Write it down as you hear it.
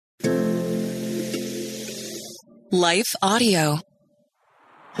Life Audio.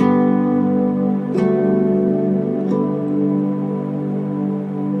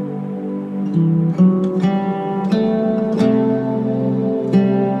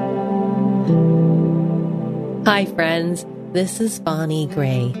 Hi, friends. This is Bonnie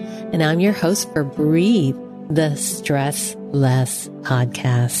Gray, and I'm your host for Breathe, the Stress Less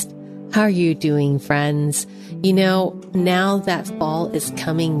podcast. How are you doing, friends? You know, now that fall is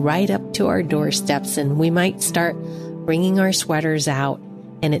coming right up to our doorsteps, and we might start bringing our sweaters out,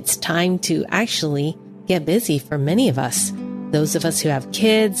 and it's time to actually get busy for many of us. Those of us who have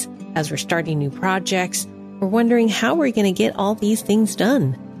kids, as we're starting new projects, we're wondering how we're going to get all these things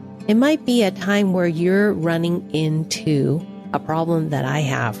done. It might be a time where you're running into a problem that I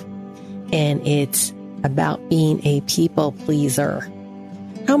have, and it's about being a people pleaser.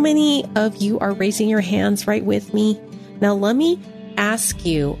 How many of you are raising your hands right with me? Now, let me ask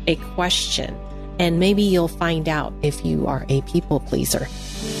you a question, and maybe you'll find out if you are a people pleaser.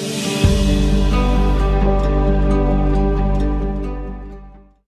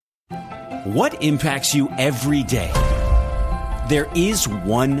 What impacts you every day? There is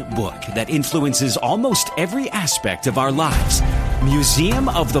one book that influences almost every aspect of our lives. Museum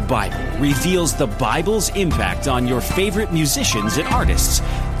of the Bible reveals the Bible's impact on your favorite musicians and artists,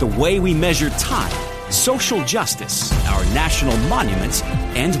 the way we measure time, social justice, our national monuments,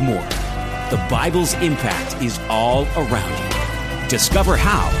 and more. The Bible's impact is all around you. Discover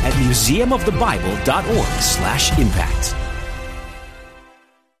how at museumofthebible.org/impact.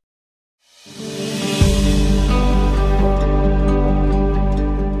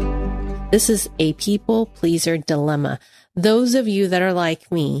 This is a people pleaser dilemma. Those of you that are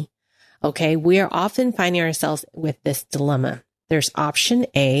like me, okay, we are often finding ourselves with this dilemma. There's option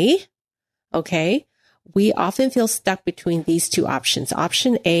A, okay? We often feel stuck between these two options.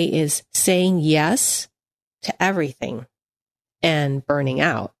 Option A is saying yes to everything and burning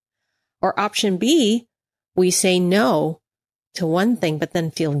out. Or option B, we say no to one thing, but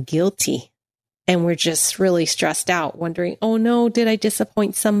then feel guilty. And we're just really stressed out, wondering, oh no, did I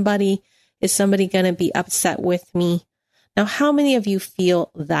disappoint somebody? Is somebody going to be upset with me? Now, how many of you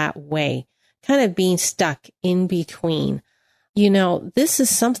feel that way? Kind of being stuck in between. You know, this is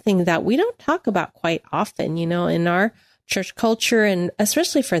something that we don't talk about quite often, you know, in our church culture, and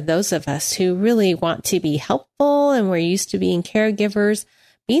especially for those of us who really want to be helpful and we're used to being caregivers.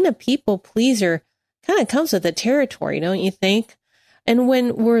 Being a people pleaser kind of comes with the territory, don't you think? And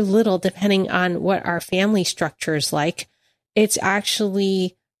when we're little, depending on what our family structure is like, it's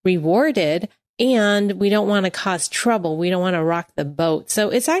actually rewarded, and we don't want to cause trouble. We don't want to rock the boat. So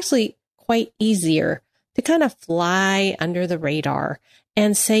it's actually quite easier to kind of fly under the radar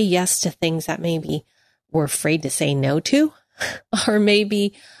and say yes to things that maybe we're afraid to say no to, or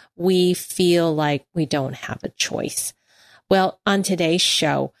maybe we feel like we don't have a choice. Well, on today's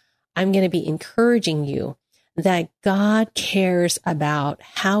show, I'm going to be encouraging you that God cares about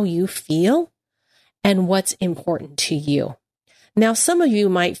how you feel and what's important to you. Now, some of you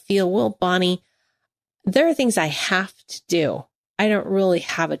might feel, well, Bonnie, there are things I have to do. I don't really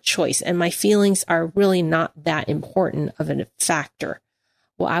have a choice, and my feelings are really not that important of a factor.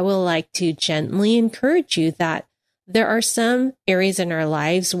 Well, I would like to gently encourage you that there are some areas in our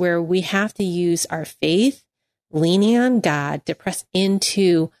lives where we have to use our faith, leaning on God to press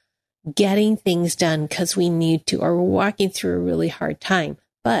into getting things done because we need to, or we're walking through a really hard time.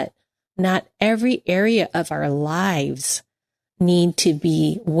 But not every area of our lives need to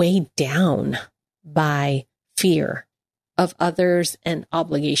be weighed down by fear of others and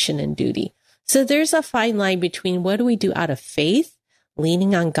obligation and duty. So there's a fine line between what do we do out of faith,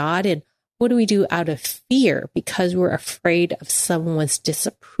 leaning on God, and what do we do out of fear because we're afraid of someone's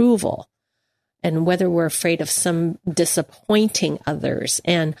disapproval, and whether we're afraid of some disappointing others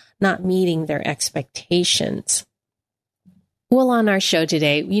and not meeting their expectations. Well, on our show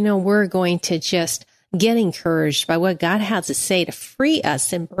today, you know, we're going to just get encouraged by what God has to say to free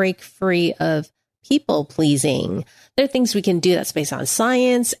us and break free of people pleasing. There are things we can do that's based on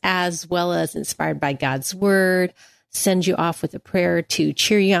science as well as inspired by God's word, send you off with a prayer to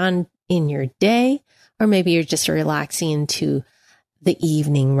cheer you on in your day, or maybe you're just relaxing into the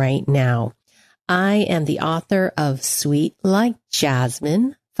evening right now. I am the author of Sweet Like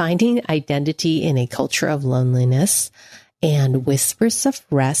Jasmine, Finding Identity in a Culture of Loneliness, and Whispers of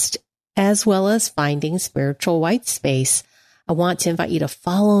Rest, as well as Finding Spiritual White Space. I want to invite you to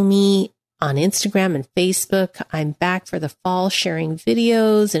follow me on Instagram and Facebook. I'm back for the fall, sharing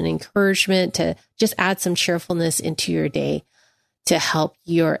videos and encouragement to just add some cheerfulness into your day to help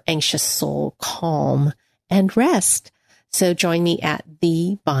your anxious soul calm and rest. So join me at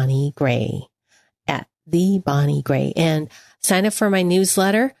The Bonnie Gray, at The Bonnie Gray. And sign up for my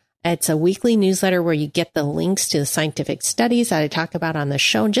newsletter. It's a weekly newsletter where you get the links to the scientific studies that I talk about on the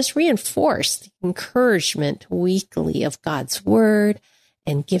show and just reinforce the encouragement weekly of God's word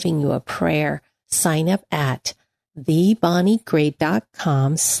and giving you a prayer. Sign up at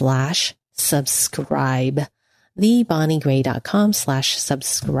thebonniegray.com/subscribe.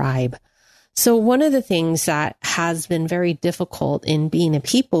 thebonniegray.com/subscribe. So one of the things that has been very difficult in being a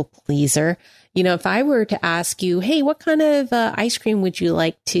people pleaser, if I were to ask you, hey, what kind of ice cream would you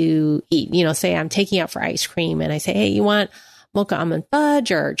like to eat? Say I'm taking you out for ice cream and I say, hey, you want mocha almond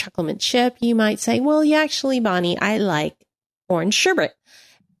fudge or chocolate mint chip? You might say, well, yeah, actually, Bonnie, I like orange sherbet.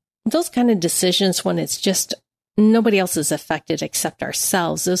 Those kind of decisions when it's just nobody else is affected except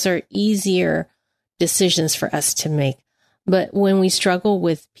ourselves, those are easier decisions for us to make. But when we struggle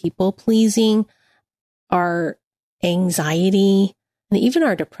with people pleasing, our anxiety and even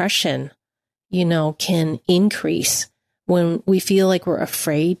our depression, can increase when we feel like we're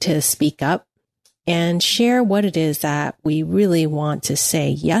afraid to speak up and share what it is that we really want to say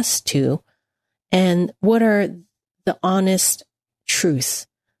yes to and what are the honest truths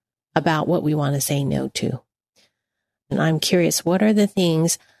about what we want to say no to. And I'm curious, what are the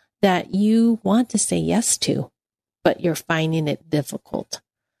things that you want to say yes to, but you're finding it difficult?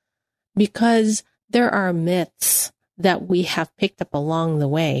 Because there are myths that we have picked up along the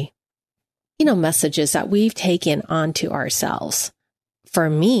way, messages that we've taken onto ourselves. For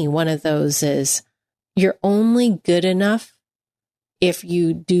me, one of those is you're only good enough if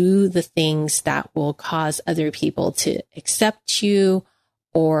you do the things that will cause other people to accept you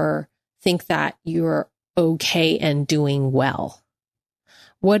or think that you're okay and doing well.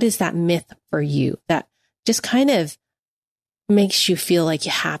 What is that myth for you that just kind of makes you feel like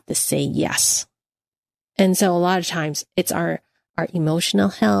you have to say yes? And so a lot of times it's our emotional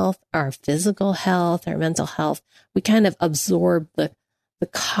health, our physical health, our mental health. We kind of absorb the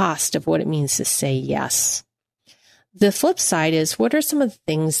cost of what it means to say yes. The flip side is, what are some of the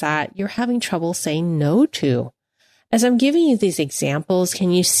things that you're having trouble saying no to? As I'm giving you these examples, can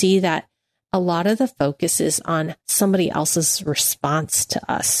you see that a lot of the focus is on somebody else's response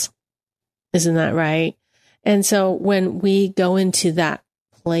to us? Isn't that right? And so when we go into that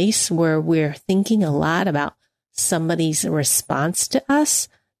place where we're thinking a lot about somebody's response to us,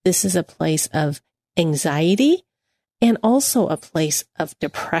 this is a place of anxiety and also a place of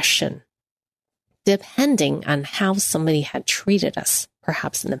depression, depending on how somebody had treated us,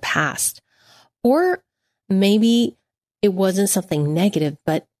 perhaps in the past. Or maybe it wasn't something negative,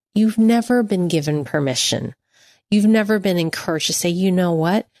 but you've never been given permission. You've never been encouraged to say, you know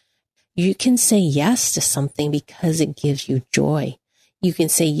what? You can say yes to something because it gives you joy. You can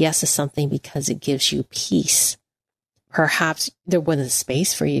say yes to something because it gives you peace. Perhaps there wasn't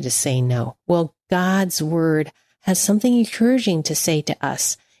space for you to say no. Well, God's word has something encouraging to say to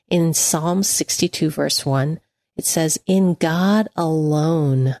us. In Psalm 62, verse 1, it says, in God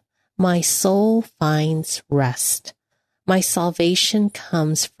alone, my soul finds rest. My salvation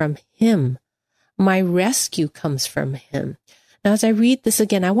comes from him. My rescue comes from him. Now, as I read this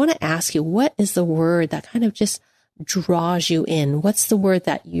again, I want to ask you, what is the word that kind of just draws you in? What's the word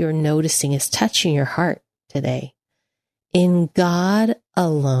that you're noticing is touching your heart today? In God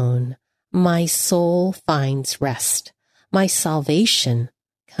alone, my soul finds rest. My salvation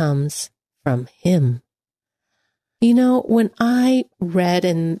comes from him. When I read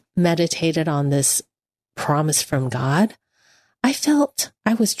and meditated on this promise from God, I felt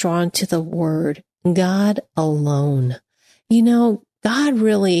I was drawn to the word God alone. God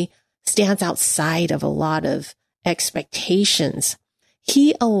really stands outside of a lot of expectations.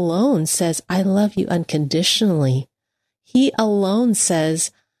 He alone says, I love you unconditionally. He alone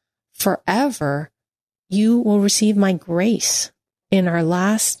says, forever, you will receive my grace. In our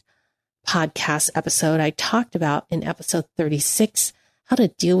last podcast episode, I talked about in episode 36, how to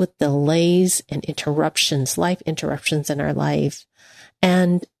deal with delays and interruptions, life interruptions in our life.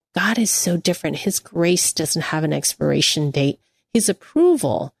 And God is so different. His grace doesn't have an expiration date. His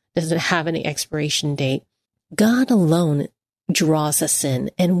approval doesn't have any expiration date. God alone draws us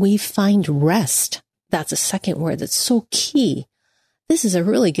in and we find rest. That's a second word that's so key. This is a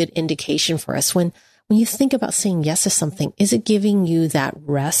really good indication for us. When you think about saying yes to something, is it giving you that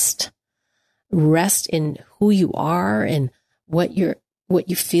rest? Rest in who you are and what you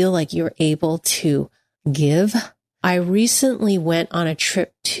feel like you're able to give? I recently went on a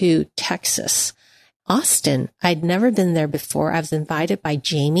trip to Texas, Austin. I'd never been there before. I was invited by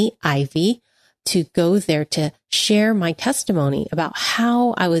Jamie Ivey to go there to share my testimony about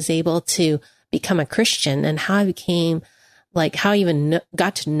how I was able to become a Christian and how I became like how I even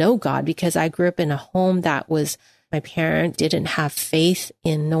got to know God, because I grew up in a home that was, my parent didn't have faith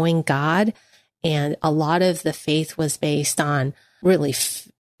in knowing God. And a lot of the faith was based on really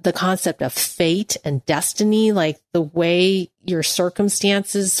the concept of fate and destiny, like the way your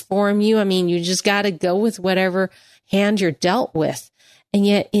circumstances form you. I mean, you just got to go with whatever hand you're dealt with. And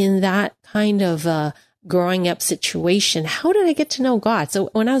yet in that kind of growing up situation, how did I get to know God? So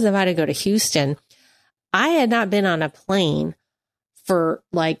when I was about to go to Houston, I had not been on a plane for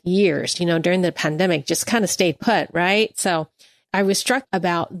like years, during the pandemic, just kind of stayed put, right? So I was struck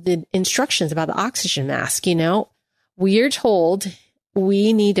about the instructions about the oxygen mask. We are told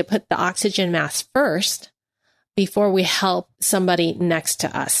we need to put the oxygen mask first before we help somebody next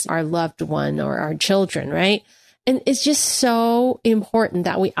to us, our loved one or our children, right? And it's just so important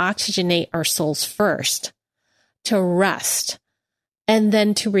that we oxygenate our souls first to rest and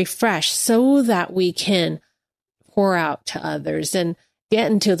then to refresh so that we can pour out to others and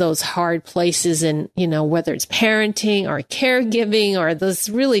get into those hard places. And, whether it's parenting or caregiving or this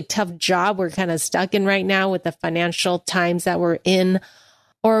really tough job we're kind of stuck in right now with the financial times that we're in,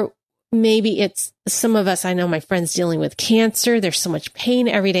 or maybe it's some of us, I know my friend's dealing with cancer. There's so much pain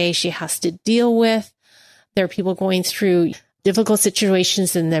every day she has to deal with. There are people going through difficult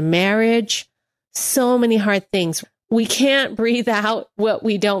situations in their marriage, so many hard things. We can't breathe out what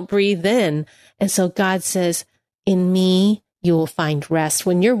we don't breathe in. And so God says, in me, you will find rest.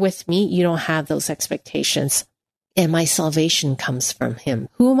 When you're with me, you don't have those expectations. And my salvation comes from him.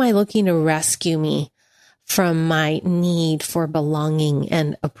 Who am I looking to rescue me from my need for belonging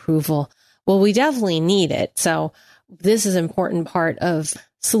and approval? Well, we definitely need it. So this is an important part of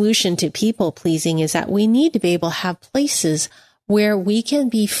solution to people pleasing, is that we need to be able to have places where we can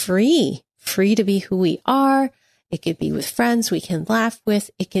be free to be who we are. It could be with friends we can laugh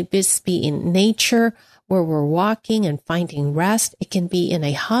with. It could just be in nature where we're walking and finding rest. It can be in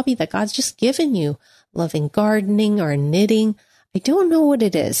a hobby that God's just given you, loving gardening or knitting. I don't know what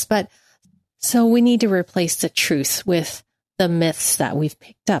it is, but so we need to replace the truth with the myths that we've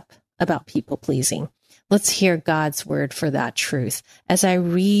picked up about people pleasing. Let's hear God's word for that truth. As I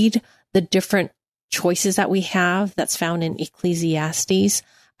read the different choices that we have that's found in Ecclesiastes,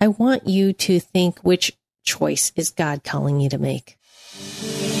 I want you to think, which choice is God calling you to make?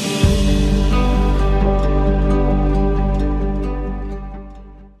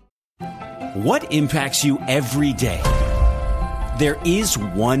 What impacts you every day? There is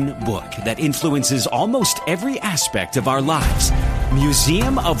one book that influences almost every aspect of our lives.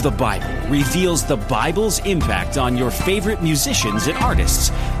 Museum of the Bible reveals the Bible's impact on your favorite musicians and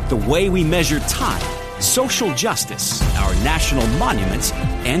artists, the way we measure time, social justice, our national monuments,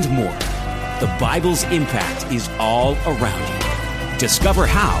 and more. The Bible's impact is all around you. Discover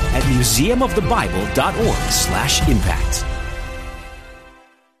how at museumofthebible.org/impact.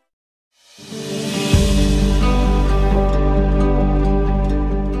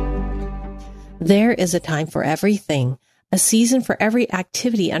 There is a time for everything, a season for every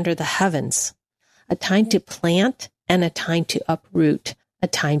activity under the heavens, a time to plant and a time to uproot, a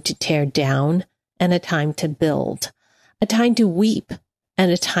time to tear down and a time to build, a time to weep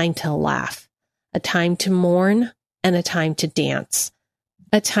and a time to laugh, a time to mourn and a time to dance,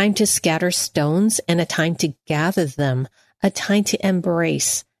 a time to scatter stones and a time to gather them, a time to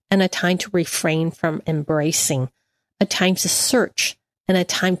embrace and a time to refrain from embracing, a time to search and a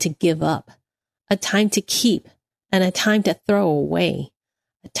time to give up, a time to keep and a time to throw away,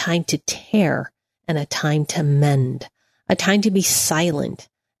 a time to tear and a time to mend, a time to be silent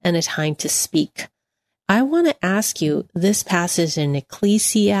and a time to speak. I want to ask you this passage in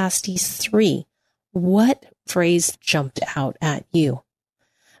Ecclesiastes 3. What phrase jumped out at you?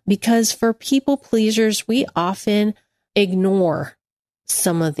 Because for people pleasers, we often ignore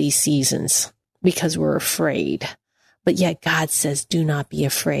some of these seasons because we're afraid. But yet God says, do not be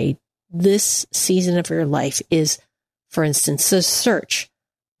afraid. This season of your life is, for instance, a search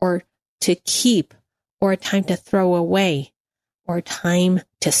or to keep or a time to throw away or a time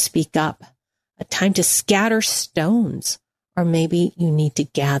to speak up, a time to scatter stones, or maybe you need to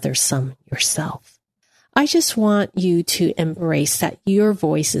gather some yourself. I just want you to embrace that your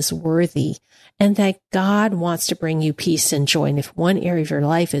voice is worthy and that God wants to bring you peace and joy. And if one area of your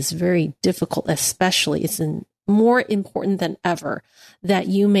life is very difficult, especially, it's more important than ever that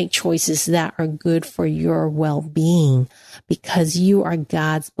you make choices that are good for your well-being because you are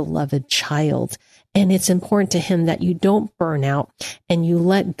God's beloved child. And it's important to him that you don't burn out and you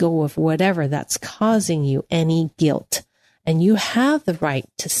let go of whatever that's causing you any guilt. And you have the right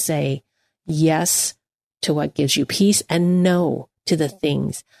to say yes to what gives you peace and no to the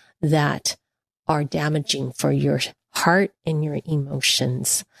things that are damaging for your heart and your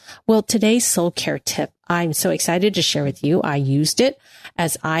emotions. Well, today's soul care tip, I'm so excited to share with you. I used it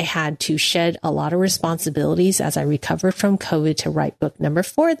as I had to shed a lot of responsibilities as I recovered from COVID to write book number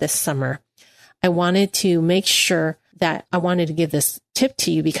 4 this summer. I wanted to make sure that I wanted to give this tip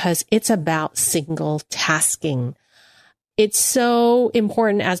to you because it's about single tasking. It's so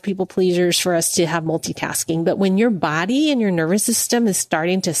important as people pleasers for us to have multitasking. But when your body and your nervous system is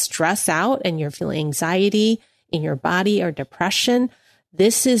starting to stress out and you're feeling anxiety in your body or depression,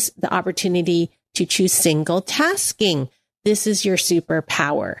 this is the opportunity to choose single tasking. This is your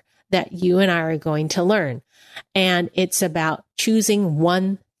superpower that you and I are going to learn. And it's about choosing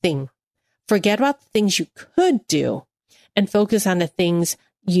one thing. Forget about the things you could do and focus on the things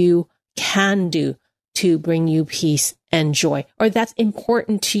you can do to bring you peace and joy, or that's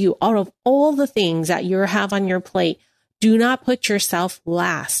important to you. Out of all the things that you have on your plate, do not put yourself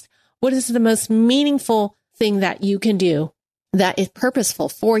last. What is the most meaningful thing that you can do that is purposeful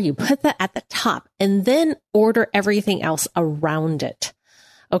for you? Put that at the top and then order everything else around it.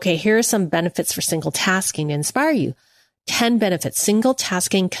 Okay, here are some benefits for single tasking to inspire you. 10 benefits. Single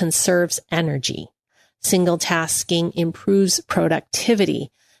tasking conserves energy. Single tasking improves productivity.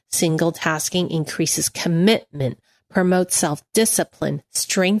 Single tasking increases commitment, promotes self-discipline,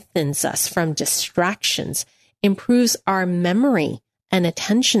 strengthens us from distractions, improves our memory and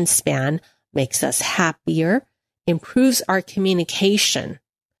attention span, makes us happier, improves our communication,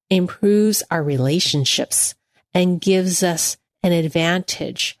 improves our relationships, and gives us an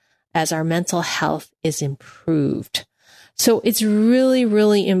advantage as our mental health is improved. So it's really,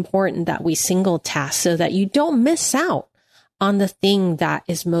 really important that we single task so that you don't miss out on the thing that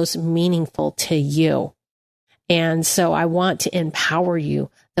is most meaningful to you. And so I want to empower you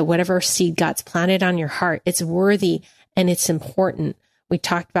that whatever seed God's planted on your heart, it's worthy and it's important. We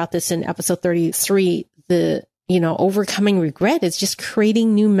talked about this in episode 33, overcoming regret is just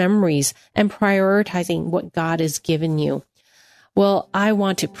creating new memories and prioritizing what God has given you. Well, I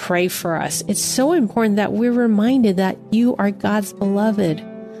want to pray for us. It's so important that we're reminded that you are God's beloved.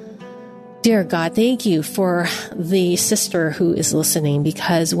 Dear God, thank you for the sister who is listening,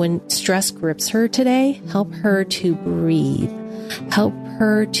 because when stress grips her today, help her to breathe. Help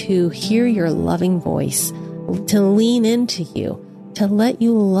her to hear your loving voice, to lean into you, to let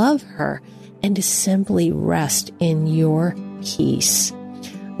you love her, and to simply rest in your peace.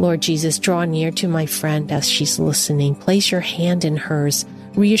 Lord Jesus, draw near to my friend as she's listening. Place your hand in hers.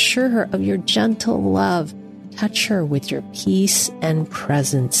 Reassure her of your gentle love. Touch her with your peace and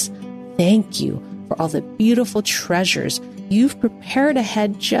presence. Thank you for all the beautiful treasures you've prepared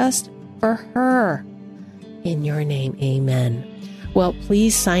ahead just for her. In your name, amen. Well,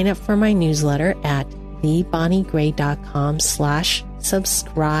 please sign up for my newsletter at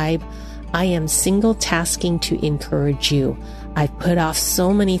thebonniegray.com/subscribe. I am single tasking to encourage you. I've put off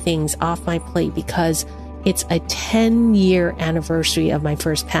so many things off my plate because it's a 10-year anniversary of my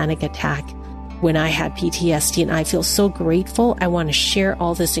first panic attack when I had PTSD, and I feel so grateful. I want to share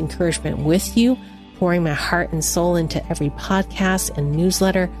all this encouragement with you, pouring my heart and soul into every podcast and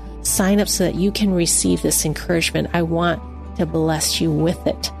newsletter. Sign up so that you can receive this encouragement. I want to bless you with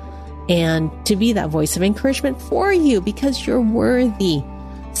it and to be that voice of encouragement for you because you're worthy.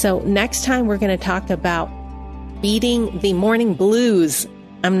 So next time we're going to talk about beating the morning blues.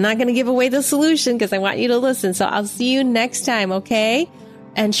 I'm not going to give away the solution because I want you to listen. So I'll see you next time, okay?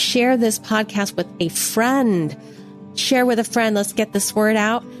 And share this podcast with a friend. Share with a friend. Let's get this word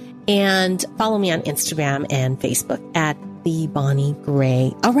out. And follow me on Instagram and Facebook at The Bonnie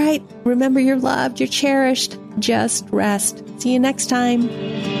Gray. All right. Remember, you're loved. You're cherished. Just rest. See you next time.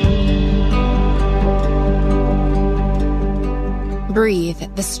 Breathe,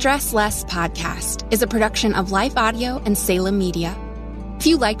 the Stress Less podcast, is a production of Life Audio and Salem Media. If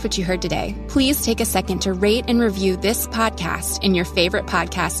you liked what you heard today, please take a second to rate and review this podcast in your favorite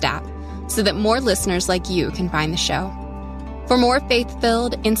podcast app so that more listeners like you can find the show. For more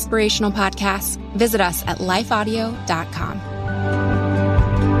faith-filled, inspirational podcasts, visit us at lifeaudio.com.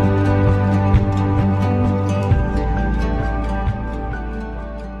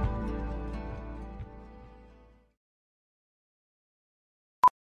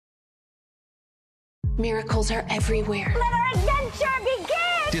 Miracles are everywhere. Let our adventure begin!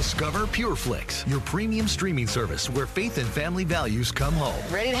 Discover PureFlix, your premium streaming service where faith and family values come home.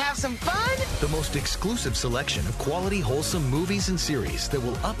 Ready to have some fun? The most exclusive selection of quality, wholesome movies and series that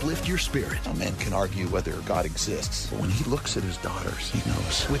will uplift your spirit. A man can argue whether God exists, but when he looks at his daughters, he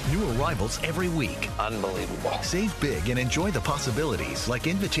knows. With new arrivals every week. Unbelievable. Save big and enjoy the possibilities, like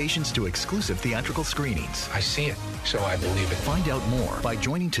invitations to exclusive theatrical screenings. I see it, so I believe it. Find out more by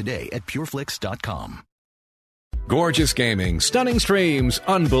joining today at pureflix.com. Gorgeous gaming, stunning streams,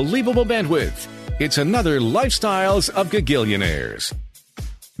 unbelievable bandwidth. It's another Lifestyles of Gagillionaires.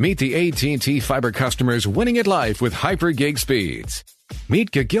 Meet the AT&T Fiber customers winning at life with hyper gig speeds.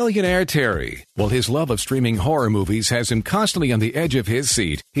 Meet Gagillionaire Terry. While his love of streaming horror movies has him constantly on the edge of his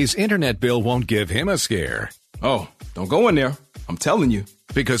seat, his internet bill won't give him a scare. Oh, don't go in there. I'm telling you.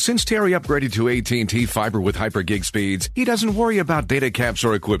 Because since Terry upgraded to AT&T Fiber with hyper gig speeds, he doesn't worry about data caps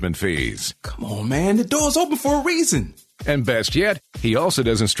or equipment fees. Come on, man. The door's open for a reason. And best yet, he also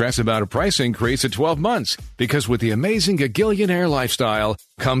doesn't stress about a price increase at 12 months, because with the amazing Gagillionaire lifestyle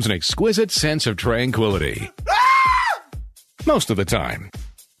comes an exquisite sense of tranquility. Most of the time.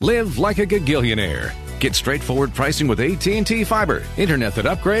 Live like a Gagillionaire. Get straightforward pricing with AT&T Fiber. Internet that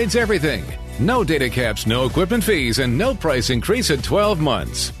upgrades everything. No data caps, no equipment fees, and no price increase at 12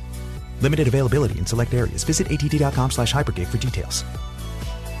 months. Limited availability in select areas. Visit att.com/hypergig for details.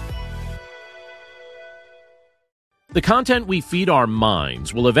 The content we feed our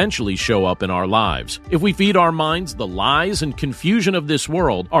minds will eventually show up in our lives. If we feed our minds the lies and confusion of this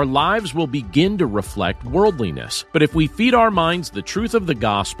world, our lives will begin to reflect worldliness. But if we feed our minds the truth of the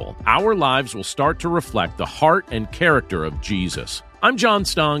gospel, our lives will start to reflect the heart and character of Jesus. I'm John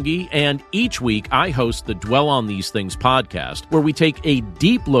Stange, and each week I host the Dwell on These Things podcast, where we take a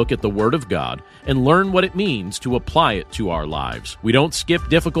deep look at the Word of God and learn what it means to apply it to our lives. We don't skip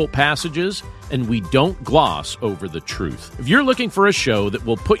difficult passages, and we don't gloss over the truth. If you're looking for a show that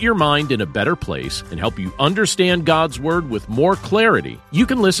will put your mind in a better place and help you understand God's Word with more clarity, you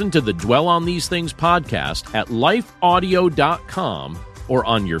can listen to the Dwell on These Things podcast at lifeaudio.com or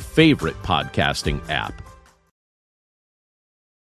on your favorite podcasting app.